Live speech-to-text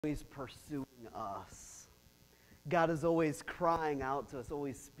Always pursuing us. God is always crying out to us,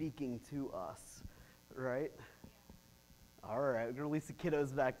 always speaking to us, right? All right, we're going to release the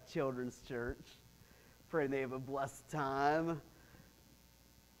kiddos back to Children's Church. Praying they have a blessed time.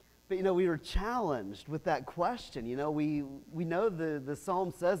 But, we were challenged with that question. We know the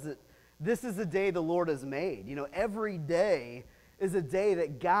Psalm says that this is a day the Lord has made. Every day is a day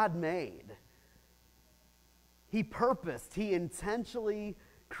that God made. He purposed, He intentionally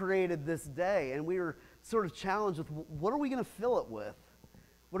created this day, and we were sort of challenged with what are we going to fill it with?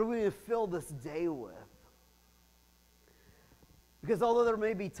 What are we going to fill this day with? Because although there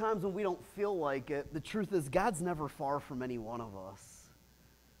may be times when we don't feel like it, the truth is God's never far from any one of us.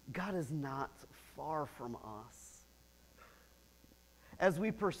 God is not far from us. As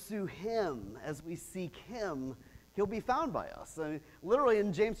we pursue Him, as we seek Him, He'll be found by us. Literally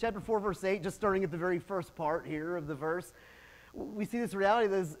in James chapter 4, verse 8, just starting at the very first part here of the verse, we see this reality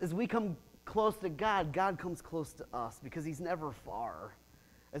that as we come close to God, God comes close to us because He's never far.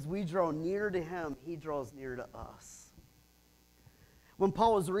 As we draw near to Him, He draws near to us. When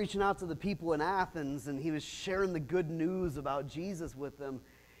Paul was reaching out to the people in Athens and he was sharing the good news about Jesus with them,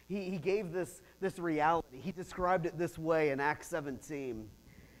 he gave this reality. He described it this way in Acts 17.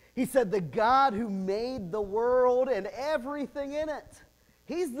 He said, "The God who made the world and everything in it,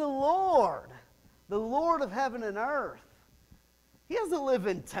 He's the Lord of heaven and earth. He doesn't live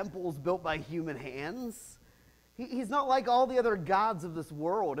in temples built by human hands. He's not like all the other gods of this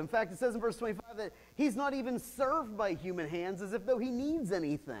world. In fact, it says in verse 25 that He's not even served by human hands as if though He needs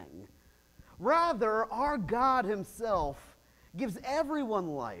anything. Rather, our God Himself gives everyone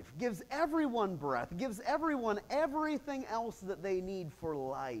life, gives everyone breath, gives everyone everything else that they need for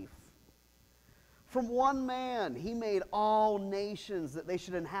life. From one man, He made all nations that they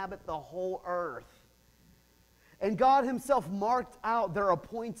should inhabit the whole earth. And God Himself marked out their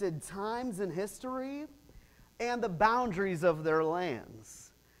appointed times in history and the boundaries of their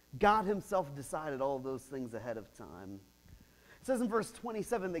lands. God Himself decided all of those things ahead of time. It says in verse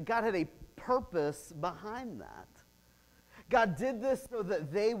 27 that God had a purpose behind that. God did this so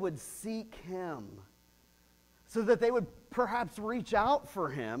that they would seek Him, so that they would perhaps reach out for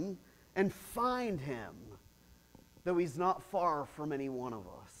Him and find Him, though He's not far from any one of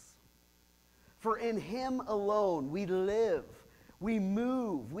us. For in Him alone we live, we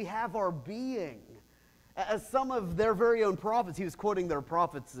move, we have our being. As some of their very own prophets, he was quoting their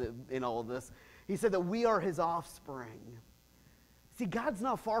prophets in all of this, he said that we are His offspring. See, God's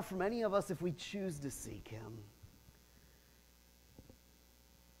not far from any of us if we choose to seek Him.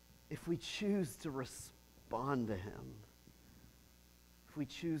 If we choose to respond to Him. If we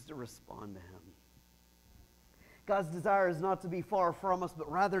choose to respond to Him. God's desire is not to be far from us,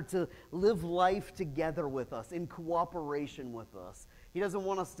 but rather to live life together with us, in cooperation with us. He doesn't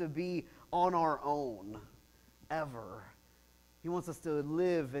want us to be on our own, ever. He wants us to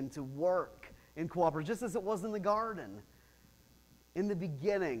live and to work in cooperation, just as it was in the garden. In the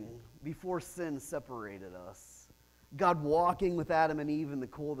beginning, before sin separated us, God walking with Adam and Eve in the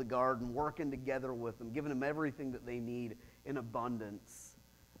cool of the garden, working together with them, giving them everything that they need in abundance.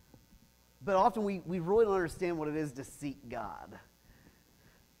 But often we really don't understand what it is to seek God.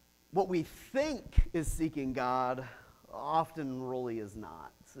 What we think is seeking God often really is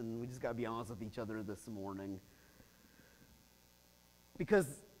not. And we just got to be honest with each other this morning.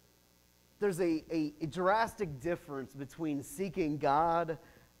 Because there's a drastic difference between seeking God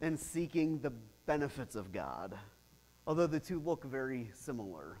and seeking the benefits of God. Although the two look very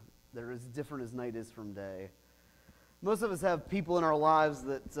similar. They're as different as night is from day. Most of us have people in our lives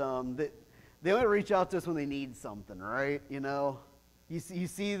that they only reach out to us when they need something, right? You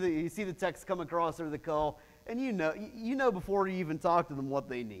see the text come across or the call, and you know before you even talk to them what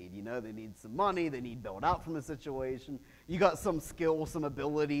they need. They need some money, they need bailed out from a situation. You got some skill, some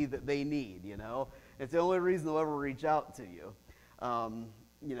ability that they need. It's the only reason they'll ever reach out to you.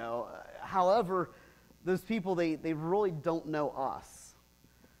 However, those people they really don't know us.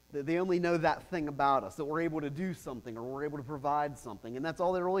 They only know that thing about us, that we're able to do something or we're able to provide something, and that's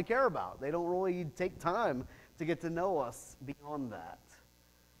all they really care about. They don't really take time to get to know us beyond that.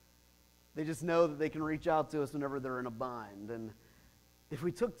 They just know that they can reach out to us whenever they're in a bind. And if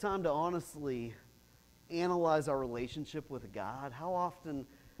we took time to honestly analyze our relationship with God, how often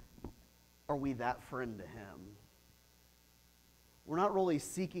are we that friend to Him? We're not really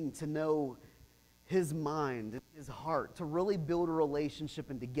seeking to know His mind, His heart, to really build a relationship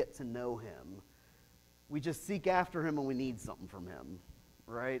and to get to know Him. We just seek after Him when we need something from Him,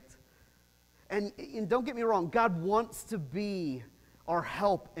 right? And don't get me wrong, God wants to be our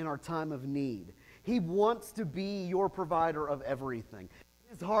help in our time of need. He wants to be your provider of everything.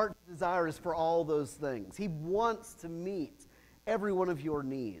 His heart's desire is for all those things. He wants to meet every one of your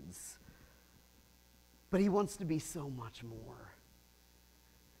needs. But he wants to be so much more.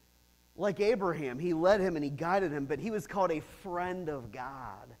 Like Abraham, he led him and he guided him, but he was called a friend of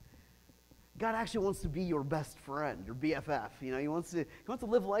God. God actually wants to be your best friend, your BFF. You know, he wants to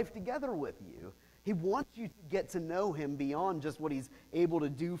live life together with you. He wants you to get to know him beyond just what he's able to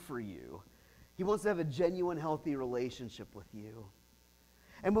do for you. He wants to have a genuine, healthy relationship with you.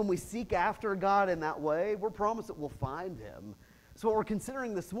 And when we seek after God in that way, we're promised that we'll find him. So what we're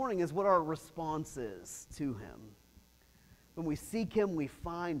considering this morning is what our response is to him. When we seek him, we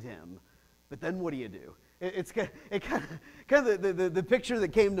find him. But then what do you do? It's kind of the picture that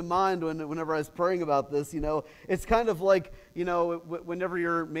came to mind whenever I was praying about this, you know. It's kind of like, you know, whenever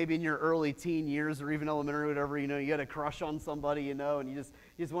you're maybe in your early teen years or even elementary or whatever, you know, you had a crush on somebody, you know, and you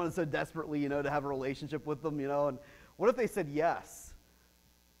just wanted so desperately, you know, to have a relationship with them, you know. And what if they said yes?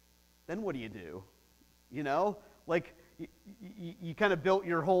 Then what do you do? You know, like you kind of built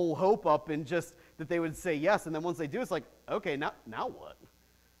your whole hope up in just that they would say yes, and then once they do, it's like, okay, now what?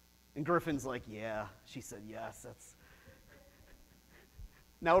 And Griffin's like, yeah, she said yes. That's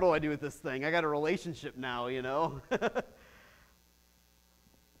now what do I do with this thing? I got a relationship now, you know. But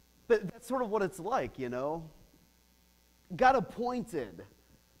that's sort of what it's like, you know. God appointed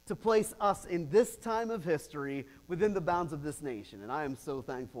to place us in this time of history within the bounds of this nation, and I am so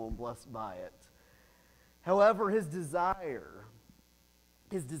thankful and blessed by it. However, his desire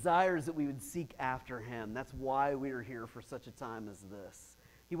is that we would seek after him. That's why we are here for such a time as this.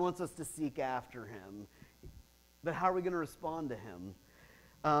 He wants us to seek after him. But how are we going to respond to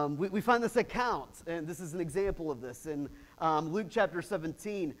him? We find this account, and this is an example of this. In Luke chapter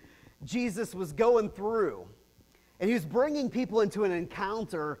 17, Jesus was going through, and he was bringing people into an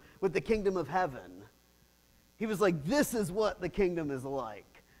encounter with the kingdom of heaven. He was like, this is what the kingdom is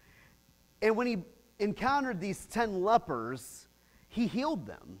like. And when he encountered these 10 lepers, he healed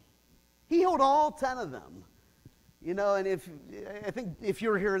them. He healed all 10 of them. You know, and I think if you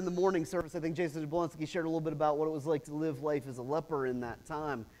were here in the morning service, I think Jason Jablonski shared a little bit about what it was like to live life as a leper in that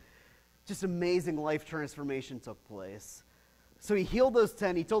time. Just amazing life transformation took place. So he healed those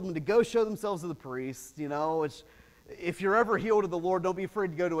 10. He told them to go show themselves to the priest, you know, which if you're ever healed of the Lord, don't be afraid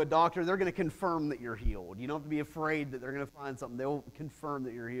to go to a doctor. They're going to confirm that you're healed. You don't have to be afraid that they're going to find something. They'll confirm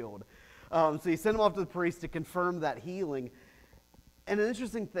that you're healed. So he sent them off to the priest to confirm that healing. And an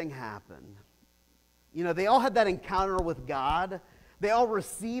interesting thing happened. You know, they all had that encounter with God. They all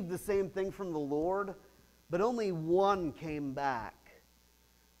received the same thing from the Lord, but only one came back,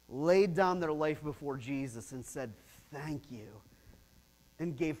 laid down their life before Jesus and said, thank you,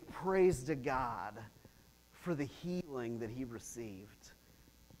 and gave praise to God for the healing that he received.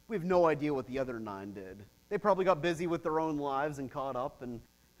 We have no idea what the other 9 did. They probably got busy with their own lives and caught up, and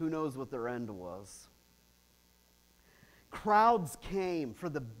who knows what their end was. Crowds came for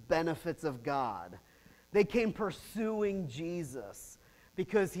the benefits of God. They came pursuing Jesus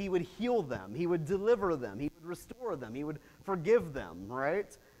because he would heal them, he would deliver them, he would restore them, he would forgive them,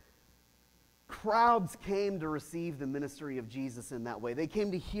 right? Crowds came to receive the ministry of Jesus in that way. They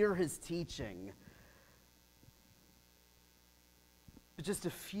came to hear his teaching. But just a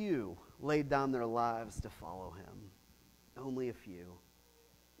few laid down their lives to follow him. Only a few.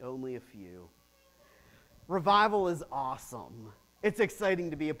 Only a few. Revival is awesome. It's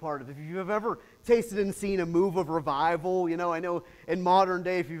exciting to be a part of. If you've ever tasted and seen a move of revival, you know, I know in modern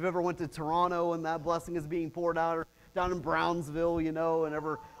day, if you've ever went to Toronto and that blessing is being poured out, or down in Brownsville, you know, and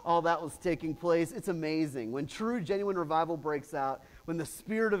ever all that was taking place, it's amazing. When true, genuine revival breaks out, when the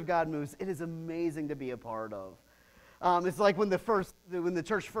Spirit of God moves, it is amazing to be a part of. It's like when the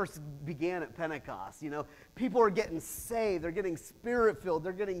church first began at Pentecost, you know, people are getting saved, they're getting Spirit-filled,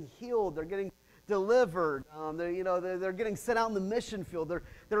 they're getting healed, they're getting delivered, they're getting sent out in the mission field,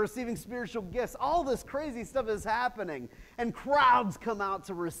 they're receiving spiritual gifts. All this crazy stuff is happening, and crowds come out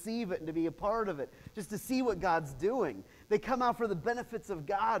to receive it and to be a part of it, just to see what God's doing. They come out for the benefits of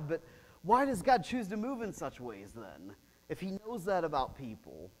God, but why does God choose to move in such ways then, if he knows that about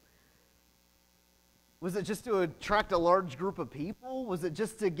people? Was it just to attract a large group of people? Was it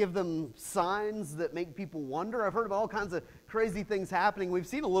just to give them signs that make people wonder? I've heard of all kinds of crazy things happening. We've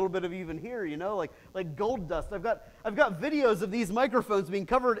seen a little bit of even here, you know, like gold dust. I've got videos of these microphones being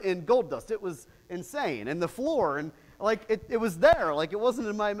covered in gold dust. It was insane. And the floor, and like it was there. Like it wasn't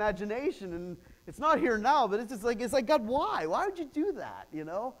in my imagination, and it's not here now. But it's like God, why? Why would you do that? You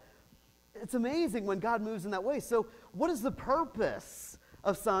know, it's amazing when God moves in that way. So, what is the purpose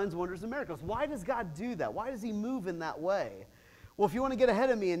of signs, wonders, and miracles? Why does God do that? Why does he move in that way? Well, if you want to get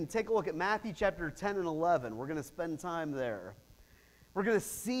ahead of me and take a look at Matthew chapter 10 and 11, we're going to spend time there. We're going to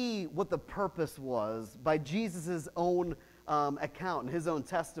see what the purpose was by Jesus' own account and his own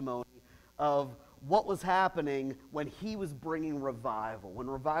testimony of what was happening when he was bringing revival, when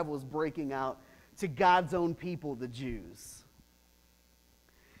revival was breaking out to God's own people, the Jews.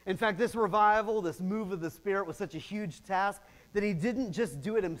 In fact, this revival, this move of the Spirit was such a huge task that he didn't just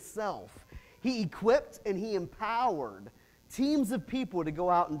do it himself. He equipped and he empowered teams of people to go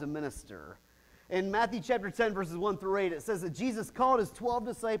out and to minister. In Matthew chapter 10, verses 1 through 8, it says that Jesus called his 12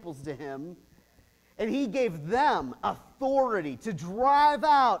 disciples to him, and he gave them authority to drive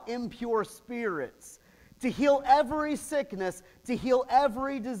out impure spirits, to heal every sickness, to heal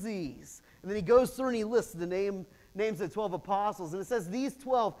every disease. And then he goes through and he lists the names of the 12 apostles. And it says these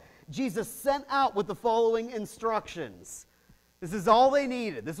 12 Jesus sent out with the following instructions. This is all they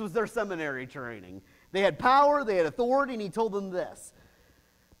needed. This was their seminary training. They had power, they had authority, and he told them this.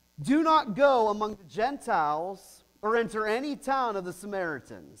 Do not go among the Gentiles or enter any town of the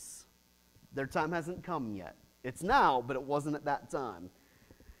Samaritans. Their time hasn't come yet. It's now, but it wasn't at that time.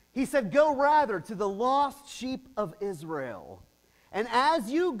 He said, go rather to the lost sheep of Israel. And as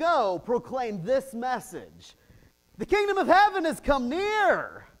you go, proclaim this message. The kingdom of heaven has come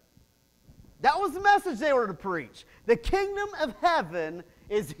near. That was the message they were to preach. The kingdom of heaven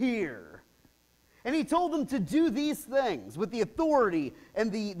is here. And he told them to do these things with the authority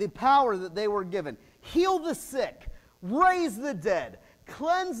and the power that they were given. Heal the sick, raise the dead,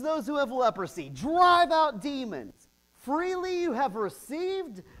 cleanse those who have leprosy, drive out demons. Freely you have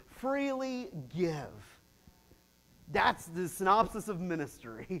received, freely give. That's the synopsis of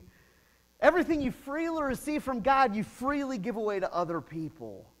ministry. Everything you freely receive from God, you freely give away to other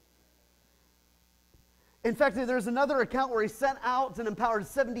people. In fact, there's another account where he sent out and empowered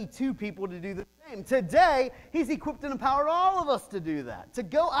 72 people to do the same. Today, he's equipped and empowered all of us to do that, to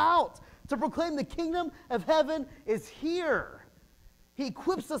go out, to proclaim the kingdom of heaven is here. He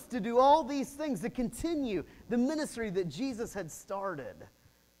equips us to do all these things, to continue the ministry that Jesus had started.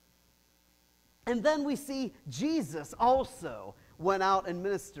 And then we see Jesus also went out and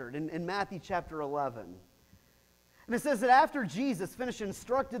ministered in Matthew chapter 11. And it says that after Jesus finished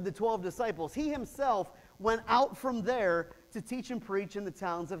instructed the 12 disciples, he himself went out from there to teach and preach in the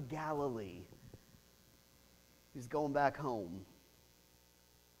towns of Galilee. He's going back home.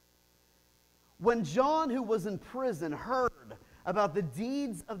 When John, who was in prison, heard about the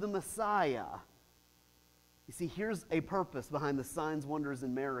deeds of the Messiah, you see, here's a purpose behind the signs, wonders,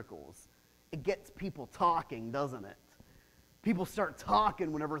 and miracles. It gets people talking, doesn't it? People start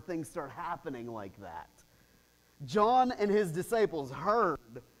talking whenever things start happening like that. John and his disciples heard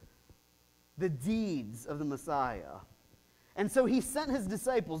the deeds of the Messiah. And so he sent his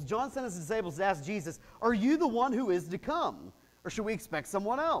disciples, John sent his disciples to ask Jesus, are you the one who is to come? Or should we expect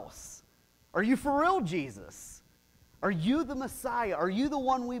someone else? Are you for real, Jesus? Are you the Messiah? Are you the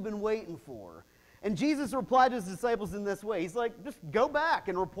one we've been waiting for? And Jesus replied to his disciples in this way. He's like, just go back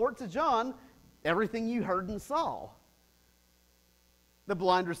and report to John everything you heard and saw. The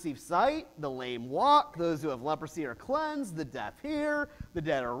blind receive sight, the lame walk, those who have leprosy are cleansed, the deaf hear, the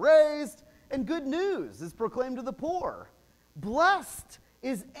dead are raised, and good news is proclaimed to the poor. Blessed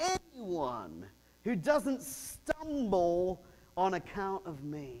is anyone who doesn't stumble on account of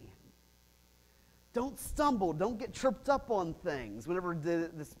me. Don't stumble. Don't get tripped up on things whenever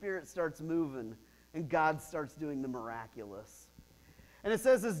the Spirit starts moving and God starts doing the miraculous. And it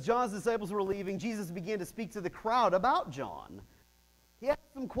says as John's disciples were leaving, Jesus began to speak to the crowd about John. He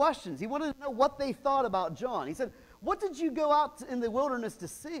asked them questions. He wanted to know what they thought about John. He said, what did you go out in the wilderness to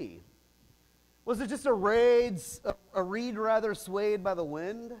see? Was it just a reed swayed by the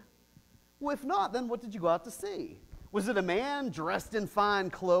wind? Well, if not, then what did you go out to see? Was it a man dressed in fine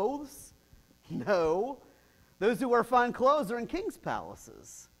clothes? No. Those who wear fine clothes are in king's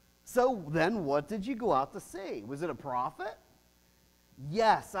palaces. So then what did you go out to see? Was it a prophet?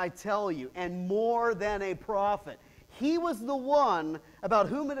 Yes, I tell you, and more than a prophet. He was the one about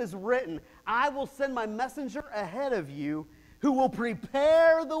whom it is written, I will send my messenger ahead of you who will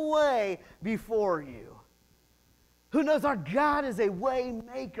prepare the way before you. Who knows our God is a way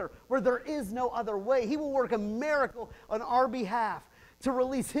maker where there is no other way. He will work a miracle on our behalf to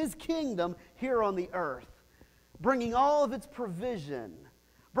release his kingdom here on the earth, bringing all of its provision,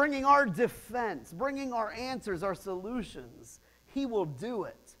 bringing our defense, bringing our answers, our solutions. He will do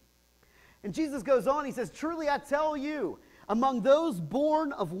it. And Jesus goes on, he says, truly I tell you, among those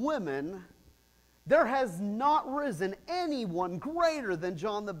born of women, there has not risen anyone greater than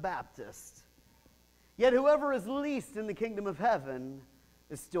John the Baptist. Yet whoever is least in the kingdom of heaven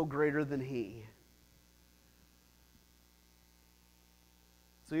is still greater than he.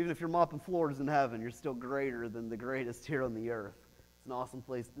 So even if you're mopping floors in heaven, you're still greater than the greatest here on the earth. It's an awesome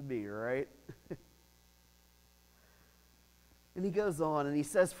place to be, right? And he goes on and he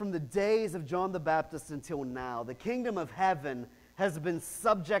says, from the days of John the Baptist until now, the kingdom of heaven has been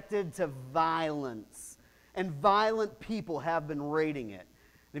subjected to violence, and violent people have been raiding it.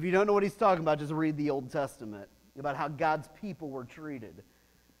 And if you don't know what he's talking about, just read the Old Testament about how God's people were treated.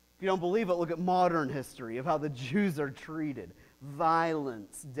 If you don't believe it, look at modern history of how the Jews are treated.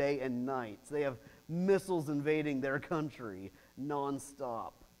 Violence day and night. They have missiles invading their country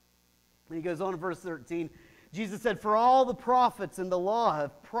nonstop. And he goes on in verse 13, Jesus said, for all the prophets and the law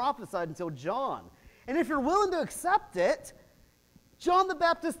have prophesied until John. And if you're willing to accept it, John the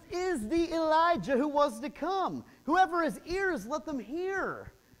Baptist is the Elijah who was to come. Whoever has ears, let them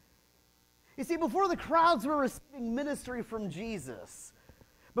hear. You see, before the crowds were receiving ministry from Jesus,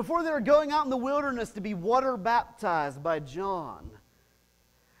 before they were going out in the wilderness to be water baptized by John,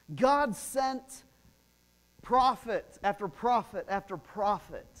 God sent prophet after prophet after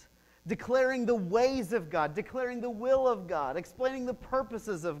prophet, declaring the ways of God, declaring the will of God, explaining the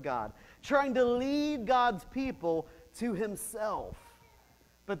purposes of God, trying to lead God's people to himself.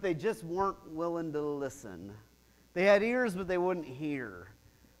 But they just weren't willing to listen. They had ears, but they wouldn't hear.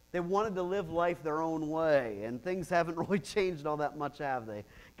 They wanted to live life their own way, and things haven't really changed all that much, have they?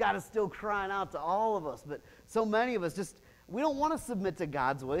 God is still crying out to all of us, but so many of us we don't want to submit to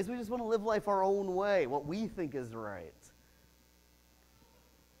God's ways. We just want to live life our own way, what we think is right.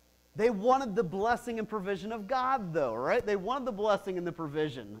 They wanted the blessing and provision of God, though, right? They wanted the blessing and the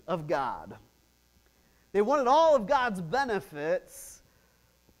provision of God. They wanted all of God's benefits,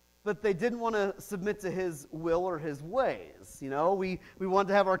 but they didn't want to submit to his will or his ways. You know, we want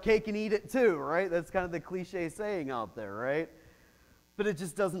to have our cake and eat it too, right? That's kind of the cliche saying out there, right? But it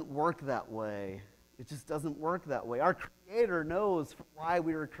just doesn't work that way. It just doesn't work that way. Our Creator knows why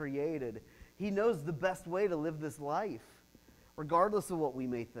we were created. He knows the best way to live this life, regardless of what we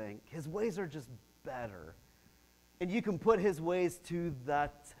may think. His ways are just better. And you can put his ways to the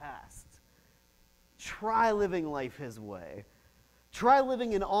test. Try living life his way. Try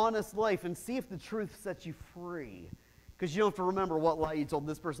living an honest life and see if the truth sets you free. Because you don't have to remember what lie you told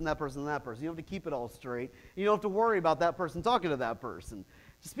this person, that person, and that person. You don't have to keep it all straight. You don't have to worry about that person talking to that person.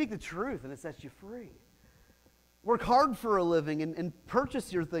 Just speak the truth and it sets you free. Work hard for a living and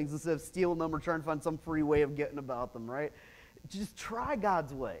purchase your things instead of stealing them or trying to find some free way of getting about them, right? Just try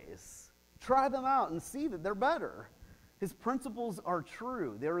God's ways. Try them out and see that they're better. His principles are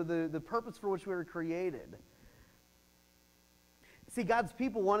true. They're the purpose for which we were created. See, God's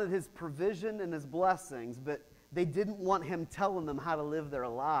people wanted his provision and his blessings, but they didn't want him telling them how to live their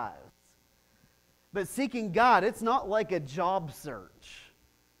lives. But seeking God, it's not like a job search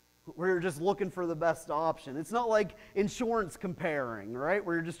where you're just looking for the best option. It's not like insurance comparing, right?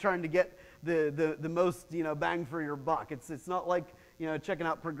 Where you're just trying to get the most, bang for your buck. It's not like, checking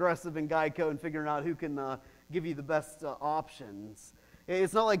out Progressive and Geico and figuring out who can give you the best options.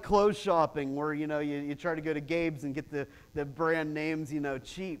 It's not like clothes shopping where, you try to go to Gabe's and get the brand names,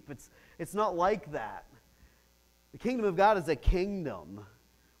 cheap. It's not like that. The kingdom of God is a kingdom.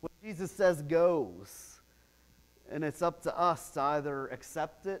 What Jesus says goes. And it's up to us to either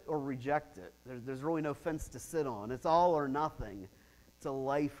accept it or reject it. There's really no fence to sit on. It's all or nothing. It's a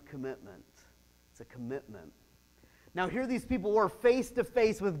life commitment. It's a commitment. Now here these people were face to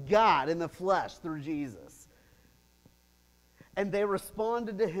face with God in the flesh through Jesus. And they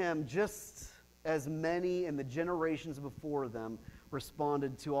responded to him just as many in the generations before them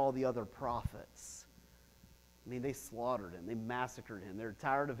responded to all the other prophets. I mean, they slaughtered him. They massacred him. They're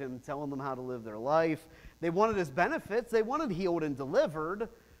tired of him telling them how to live their life. They wanted his benefits. They wanted healed and delivered.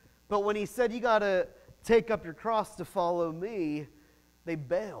 But when he said, you got to take up your cross to follow me, they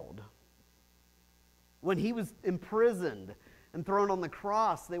bailed. When he was imprisoned and thrown on the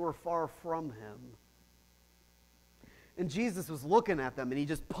cross, they were far from him. And Jesus was looking at them, and he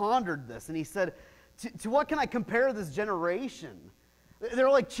just pondered this. And he said, to what can I compare this generation?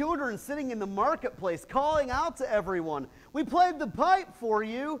 They're like children sitting in the marketplace, calling out to everyone. We played the pipe for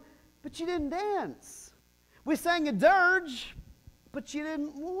you, but you didn't dance. We sang a dirge, but you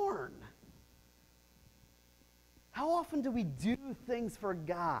didn't mourn. How often do we do things for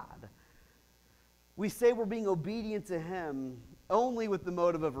God? We say we're being obedient to him only with the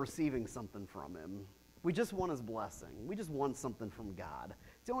motive of receiving something from him. We just want his blessing. We just want something from God.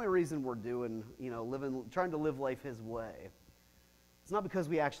 It's the only reason we're doing, trying to live life his way. It's not because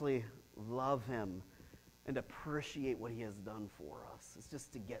we actually love him and appreciate what he has done for us. It's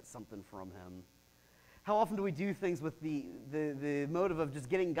just to get something from him. How often do we do things with the motive of just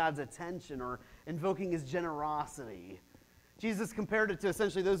getting God's attention or invoking his generosity? Jesus compared it to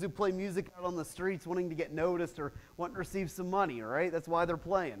essentially those who play music out on the streets wanting to get noticed or wanting to receive some money, right? That's why they're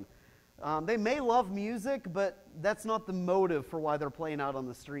playing. They may love music, but that's not the motive for why they're playing out on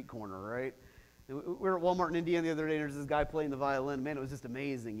the street corner, right? We were at Walmart in Indiana the other day, and there's this guy playing the violin. Man, it was just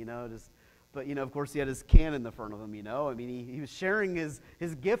amazing, But, of course, he had his can in front of him, I mean, he was sharing his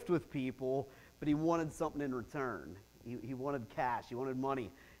gift with people, but he wanted something in return. He wanted cash. He wanted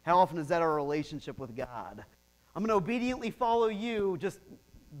money. How often is that our relationship with God? I'm going to obediently follow you. Just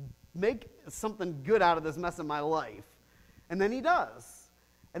make something good out of this mess in my life. And then he does.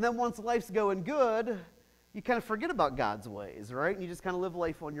 And then once life's going good, you kind of forget about God's ways, right? And you just kind of live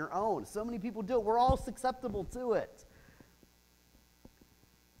life on your own. So many people do it. We're all susceptible to it.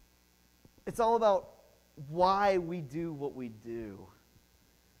 It's all about why we do what we do.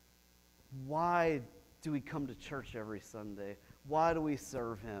 Why do we come to church every Sunday? Why do we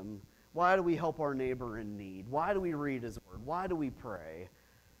serve him? Why do we help our neighbor in need? Why do we read his word? Why do we pray?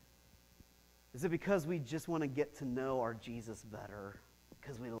 Is it because we just want to get to know our Jesus better?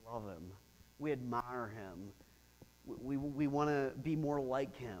 Because we love him? We admire him? We want to be more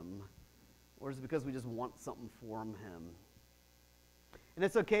like him? Or is it because we just want something from him? And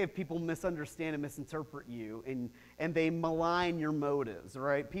it's okay if people misunderstand and misinterpret you and they malign your motives,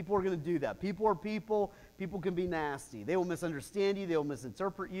 right? People are going to do that. People are people. People can be nasty. They will misunderstand you. They will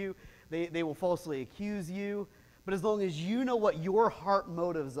misinterpret you. They will falsely accuse you. But as long as you know what your heart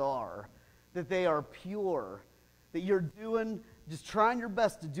motives are, that they are pure, that you're just trying your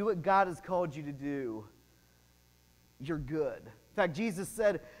best to do what God has called you to do, you're good. In fact, Jesus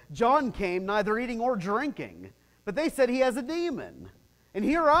said, John came neither eating or drinking, but they said he has a demon. And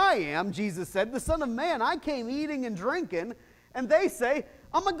here I am, Jesus said, the Son of Man. I came eating and drinking, and they say,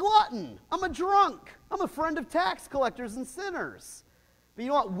 I'm a glutton, I'm a drunk, I'm a friend of tax collectors and sinners. But you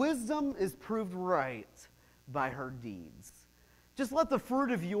know what? Wisdom is proved right by her deeds. Just let the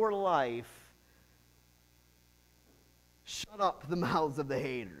fruit of your life shut up the mouths of the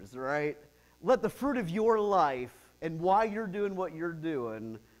haters, right? Let the fruit of your life and why you're doing what you're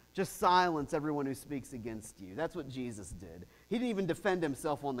doing just silence everyone who speaks against you. That's what Jesus did. He didn't even defend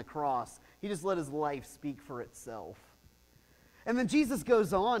himself on the cross. He just let his life speak for itself. And then Jesus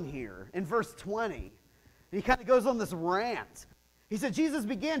goes on here in verse 20. And he kind of goes on this rant. He said Jesus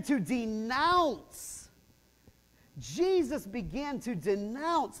began to denounce. Jesus began to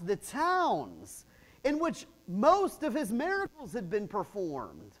denounce the towns in which most of his miracles had been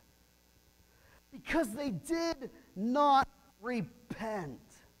performed because they did not repent.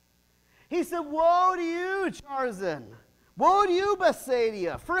 He said, woe to you, Chorazin. Woe to you,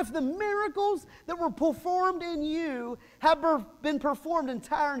 Bethsaida. For if the miracles that were performed in you had been performed in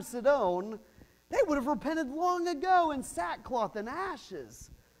Tyre and Sidon, they would have repented long ago in sackcloth and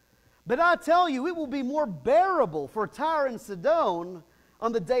ashes. But I tell you, it will be more bearable for Tyre and Sidon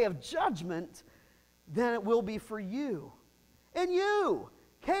on the day of judgment than it will be for you. And you,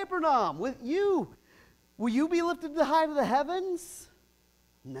 Capernaum, will you be lifted to the height of the heavens?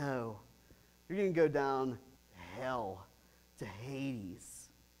 No. You're going to go down to hell, to Hades.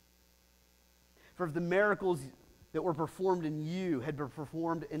 For if the miracles that were performed in you had been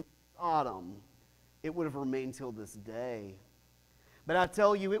performed in Sodom, it would have remained till this day. But I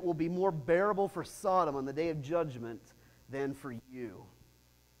tell you, it will be more bearable for Sodom on the day of judgment than for you.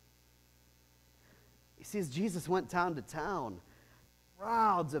 You see, as Jesus went town to town,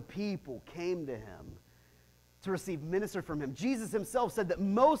 crowds of people came to him to receive ministry from him. Jesus himself said that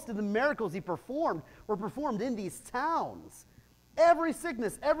most of the miracles he performed were performed in these towns. Every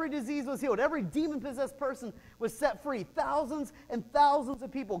sickness, every disease was healed. Every demon-possessed person was set free. Thousands and thousands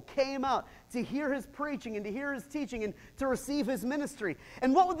of people came out to hear his preaching and to hear his teaching and to receive his ministry.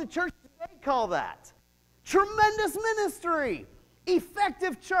 And what would the church today call that? Tremendous ministry.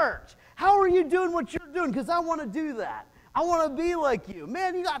 Effective church. How are you doing what you're doing? Because I want to do that. I want to be like you.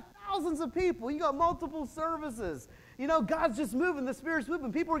 Man, you got thousands of people. You got multiple services. God's just moving. The Spirit's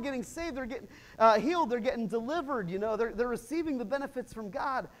moving. People are getting saved. They're getting healed. They're getting delivered. They're receiving the benefits from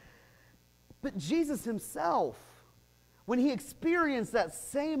God. But Jesus himself, when he experienced that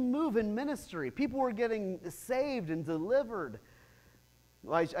same move in ministry, people were getting saved and delivered.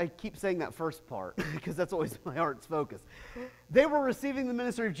 Well, I keep saying that first part because that's always my heart's focus. They were receiving the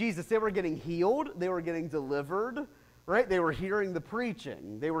ministry of Jesus. They were getting healed. They were getting delivered. Right? They were hearing the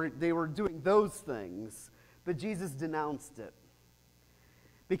preaching. They were doing those things. But Jesus denounced it.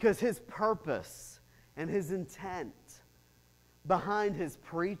 Because his purpose and his intent behind his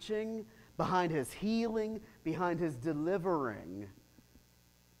preaching, behind his healing, behind his delivering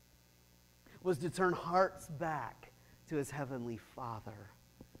was to turn hearts back to his heavenly Father.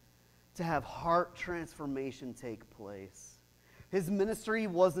 To have heart transformation take place. His ministry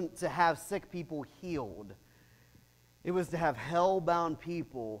wasn't to have sick people healed. It was to have hell-bound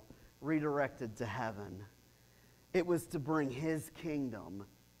people redirected to heaven. It was to bring his kingdom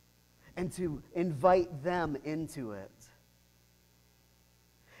and to invite them into it.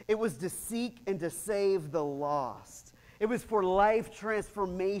 It was to seek and to save the lost. It was for life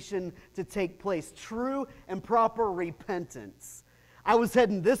transformation to take place, true and proper repentance. I was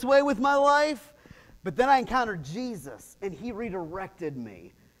heading this way with my life, but then I encountered Jesus, and he redirected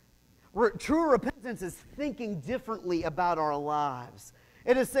me. True repentance is thinking differently about our lives.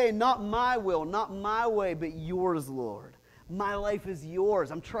 It is saying, not my will, not my way, but yours, Lord. My life is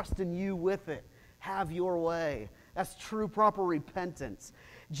yours. I'm trusting you with it. Have your way. That's true, proper repentance.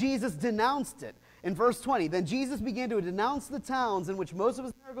 Jesus denounced it. In verse 20, then Jesus began to denounce the towns in which most of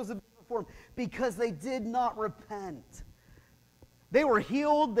his miracles had been performed because they did not repent. They were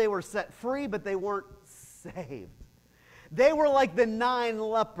healed, they were set free, but they weren't saved. They were like the 9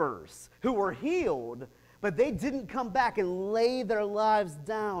 lepers who were healed, but they didn't come back and lay their lives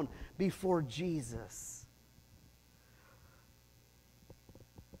down before Jesus.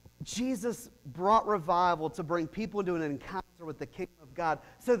 Jesus brought revival to bring people into an encounter with the kingdom of God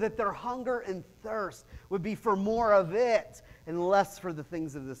so that their hunger and thirst would be for more of it and less for the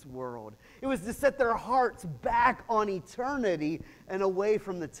things of this world. It was to set their hearts back on eternity and away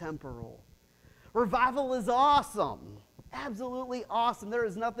from the temporal. Revival is awesome. Absolutely awesome. There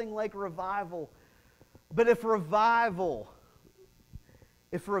is nothing like revival. But if revival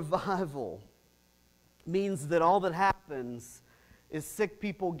means that all that happens is sick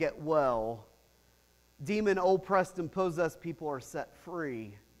people get well, demon oppressed and possessed people are set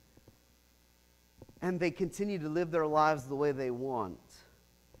free, and they continue to live their lives the way they want,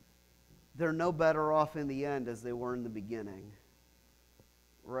 they're no better off in the end as they were in the beginning.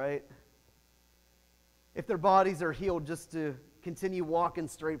 Right? If their bodies are healed just to continue walking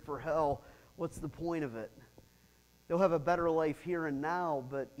straight for hell, what's the point of it? They'll have a better life here and now,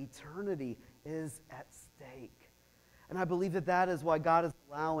 but eternity is at stake. And I believe that that is why God is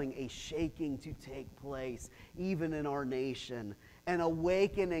allowing a shaking to take place, even in our nation, an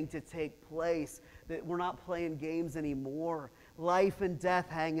awakening to take place, that we're not playing games anymore. Life and death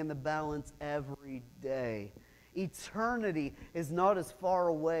hang in the balance every day. Eternity is not as far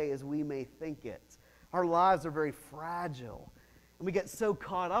away as we may think it. Our lives are very fragile, and we get so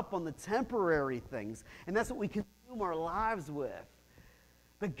caught up on the temporary things, and that's what we consume our lives with.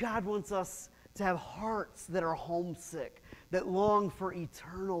 But God wants us to have hearts that are homesick, that long for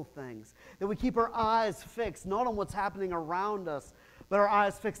eternal things, that we keep our eyes fixed not on what's happening around us, but our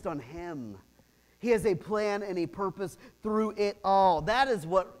eyes fixed on Him. He has a plan and a purpose through it all. That is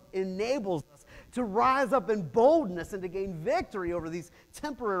what enables us to rise up in boldness and to gain victory over these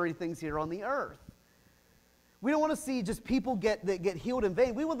temporary things here on the earth. We don't want to see just people that get healed in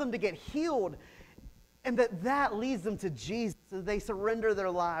vain. We want them to get healed, and that leads them to Jesus, and they surrender their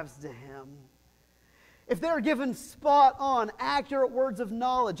lives to Him. If they're given spot-on, accurate words of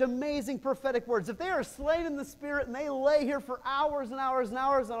knowledge, amazing prophetic words, if they are slain in the Spirit and they lay here for hours and hours and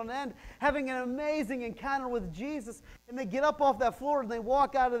hours on end, having an amazing encounter with Jesus, and they get up off that floor and they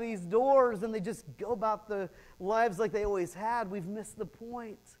walk out of these doors and they just go about the lives like they always had, we've missed the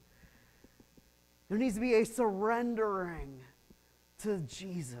point. There needs to be a surrendering to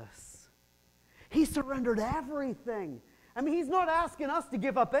Jesus. He surrendered everything. I mean, He's not asking us to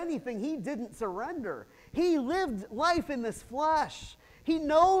give up anything He didn't surrender. He lived life in this flesh. He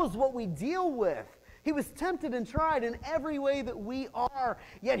knows what we deal with. He was tempted and tried in every way that we are,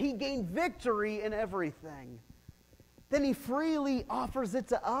 yet He gained victory in everything. Then He freely offers it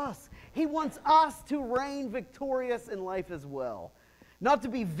to us. He wants us to reign victorious in life as well. Not to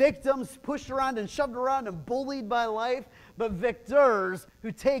be victims pushed around and shoved around and bullied by life, but victors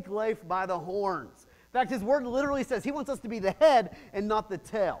who take life by the horns. In fact, His word literally says He wants us to be the head and not the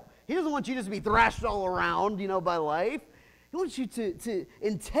tail. He doesn't want you just to be thrashed all around, by life. He wants you to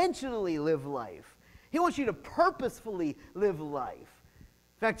intentionally live life. He wants you to purposefully live life.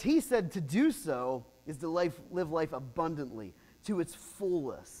 In fact, He said to do so is to live life abundantly, to its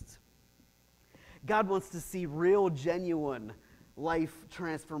fullest. God wants to see real, genuine life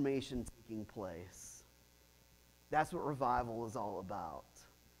transformation taking place. That's what revival is all about.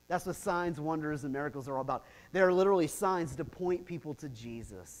 That's what signs, wonders, and miracles are all about. They are literally signs to point people to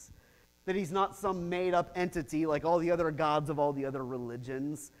Jesus. That He's not some made-up entity like all the other gods of all the other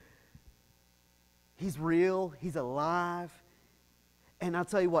religions. He's real. He's alive. And I'll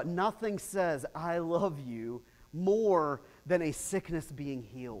tell you what, nothing says, I love you, more than a sickness being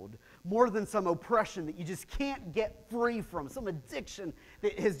healed. More than some oppression that you just can't get free from. Some addiction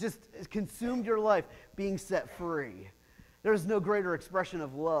that has just consumed your life being set free. There is no greater expression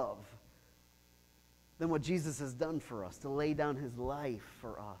of love than what Jesus has done for us, to lay down his life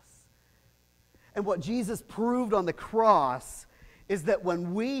for us. And what Jesus proved on the cross is that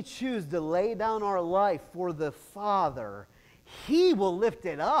when we choose to lay down our life for the Father, he will lift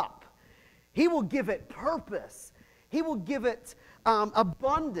it up. He will give it purpose. He will give it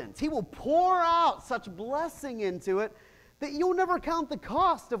abundance. He will pour out such blessing into it that you'll never count the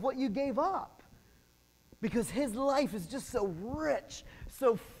cost of what you gave up. Because his life is just so rich,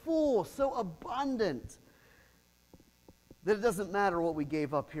 so full, so abundant, that it doesn't matter what we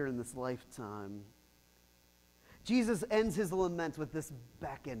gave up here in this lifetime. Jesus ends his lament with this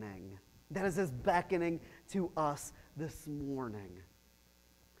beckoning. That is his beckoning to us this morning.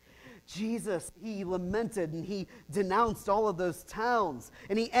 Jesus, he lamented and he denounced all of those towns.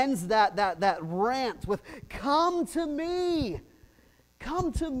 And he ends that rant with, "Come to me,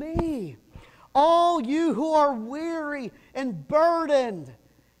 come to me, all you who are weary and burdened."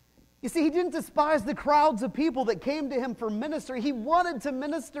 You see, he didn't despise the crowds of people that came to him for ministry. He wanted to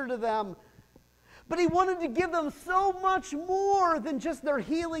minister to them. But he wanted to give them so much more than just their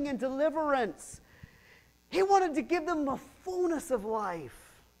healing and deliverance. He wanted to give them the fullness of life.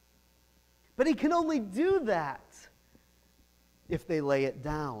 But he can only do that if they lay it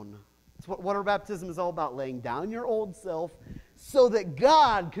down. That's what our baptism is all about, laying down your old self so that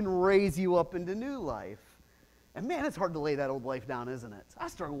God can raise you up into new life. And man, it's hard to lay that old life down, isn't it? I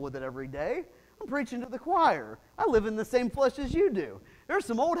struggle with it every day. I'm preaching to the choir. I live in the same flesh as you do. There are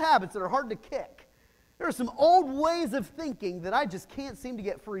some old habits that are hard to kick. There are some old ways of thinking that I just can't seem to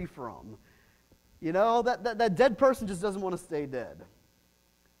get free from. You know, that dead person just doesn't want to stay dead.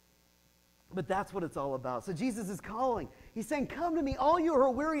 But that's what it's all about. So Jesus is calling. He's saying, "Come to me, all you who are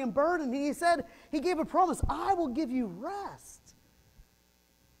weary and burdened." And he said, he gave a promise, "I will give you rest."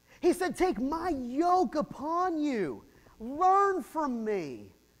 He said, "Take my yoke upon you. Learn from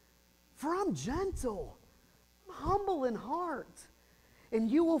me. For I'm gentle, I'm humble in heart.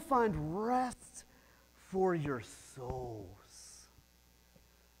 And you will find rest for your souls."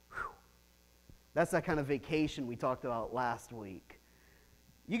 Whew. That's that kind of vacation we talked about last week.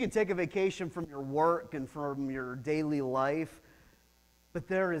 You can take a vacation from your work and from your daily life, but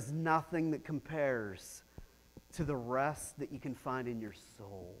there is nothing that compares to the rest that you can find in your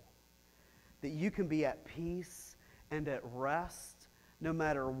soul. That you can be at peace and at rest no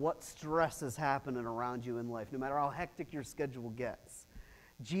matter what stress is happening around you in life, no matter how hectic your schedule gets.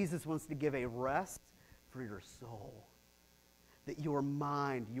 Jesus wants to give a rest for your soul. That your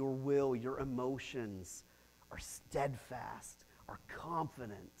mind, your will, your emotions are steadfast, are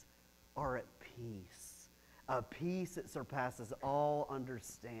confident, are at peace. A peace that surpasses all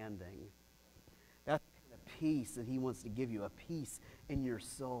understanding. That's the kind of peace that he wants to give you, a peace in your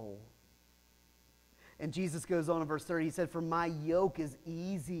soul. And Jesus goes on in verse 30, he said, "For my yoke is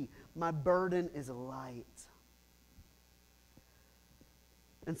easy, my burden is light."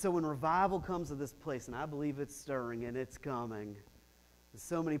 And so when revival comes to this place, and I believe it's stirring and it's coming, there's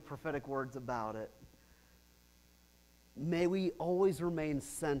so many prophetic words about it, may we always remain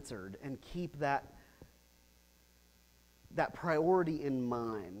centered and keep that priority in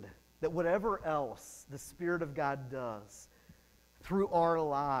mind, that whatever else the Spirit of God does through our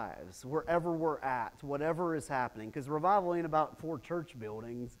lives, wherever we're at, whatever is happening, because revival ain't about 4 church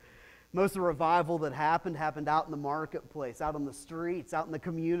buildings. Most of the revival that happened out in the marketplace, out on the streets, out in the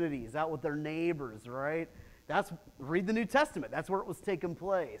communities, out with their neighbors, right? Read the New Testament. That's where it was taking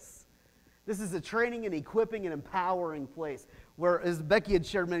place. This is a training and equipping and empowering place where, as Becky had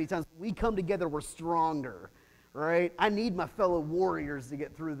shared many times, we come together, we're stronger, right? I need my fellow warriors to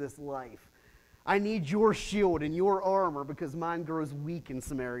get through this life. I need your shield and your armor because mine grows weak in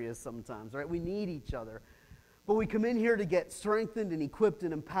some areas sometimes, right? We need each other. But we come in here to get strengthened and equipped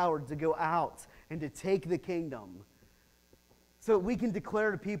and empowered to go out and to take the kingdom. So we can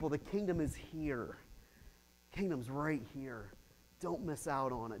declare to people the kingdom is here. Kingdom's right here. Don't miss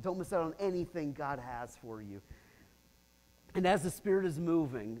out on it. Don't miss out on anything God has for you. And as the Spirit is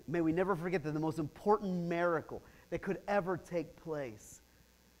moving, may we never forget that the most important miracle that could ever take place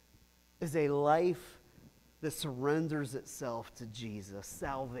is a life that surrenders itself to Jesus,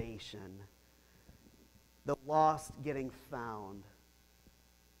 salvation. The lost getting found.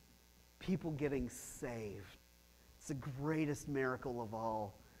 People getting saved. It's the greatest miracle of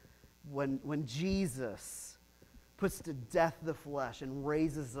all. When Jesus puts to death the flesh and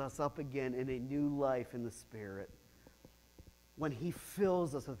raises us up again in a new life in the Spirit. When he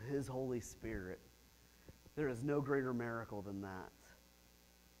fills us with his Holy Spirit, there is no greater miracle than that.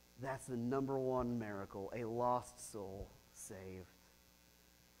 That's the number one miracle, a lost soul saved.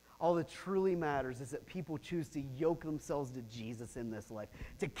 All that truly matters is that people choose to yoke themselves to Jesus in this life,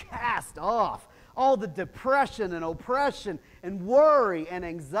 to cast off all the depression and oppression and worry and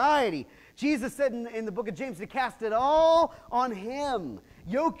anxiety. Jesus said in the book of James to cast it all on Him.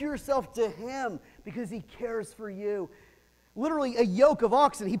 Yoke yourself to Him because He cares for you. Literally a yoke of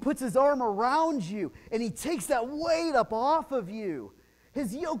oxen. He puts His arm around you and He takes that weight up off of you.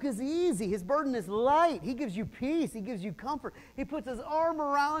 His yoke is easy. His burden is light. He gives you peace. He gives you comfort. He puts His arm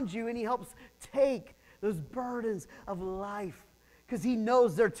around you and He helps take those burdens of life because He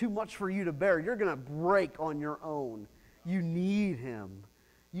knows they're too much for you to bear. You're going to break on your own. You need Him.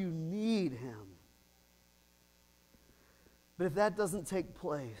 You need Him. But if that doesn't take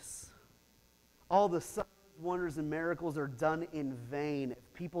place, all the signs, wonders, and miracles are done in vain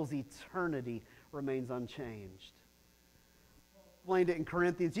if people's eternity remains unchanged. Explained it in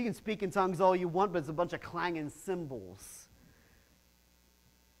Corinthians. You can speak in tongues all you want, but it's a bunch of clanging cymbals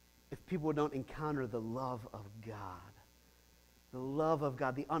if people don't encounter the love of God. The love of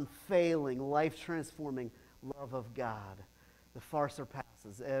God, the unfailing, life-transforming love of God that far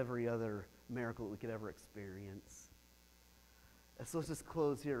surpasses every other miracle that we could ever experience. So let's just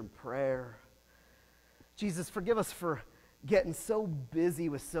close here in prayer. Jesus, forgive us for getting so busy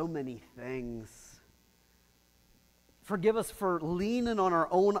with so many things. Forgive us for leaning on our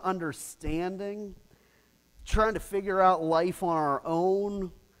own understanding, trying to figure out life on our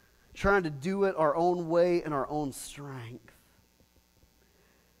own, trying to do it our own way in our own strength.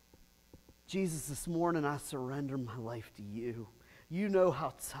 Jesus, this morning I surrender my life to You. You know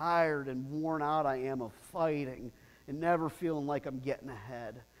how tired and worn out I am of fighting and never feeling like I'm getting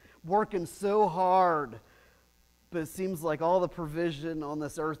ahead. Working so hard, but it seems like all the provision on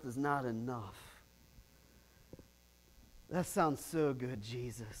this earth is not enough. That sounds so good,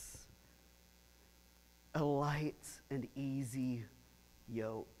 Jesus. A light and easy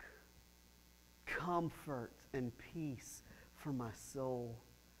yoke. Comfort and peace for my soul.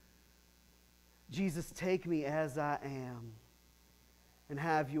 Jesus, take me as I am and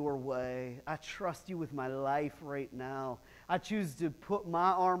have Your way. I trust You with my life right now. I choose to put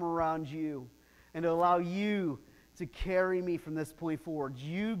my arm around You and to allow You to carry me from this point forward.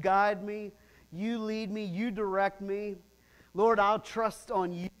 You guide me. You lead me. You direct me. Lord, I'll trust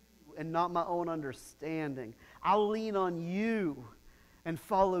on You and not my own understanding. I'll lean on You and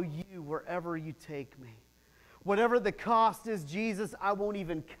follow You wherever You take me. Whatever the cost is, Jesus, I won't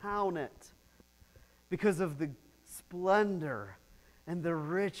even count it because of the splendor and the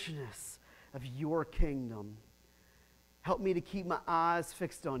richness of Your kingdom. Help me to keep my eyes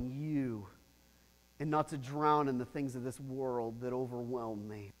fixed on You and not to drown in the things of this world that overwhelm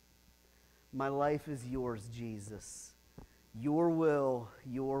me. My life is Yours, Jesus. Your will,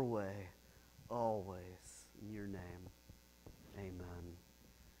 Your way, always. In Your name, amen.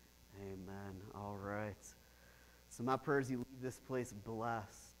 Amen. All right. So my prayer is you leave this place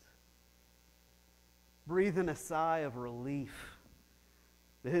blessed. Breathing a sigh of relief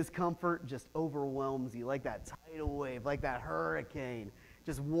that His comfort just overwhelms you like that tidal wave, like that hurricane.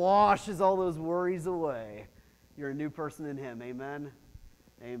 Just washes all those worries away. You're a new person in Him. Amen.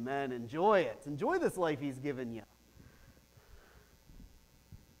 Amen. Enjoy it. Enjoy this life He's given you.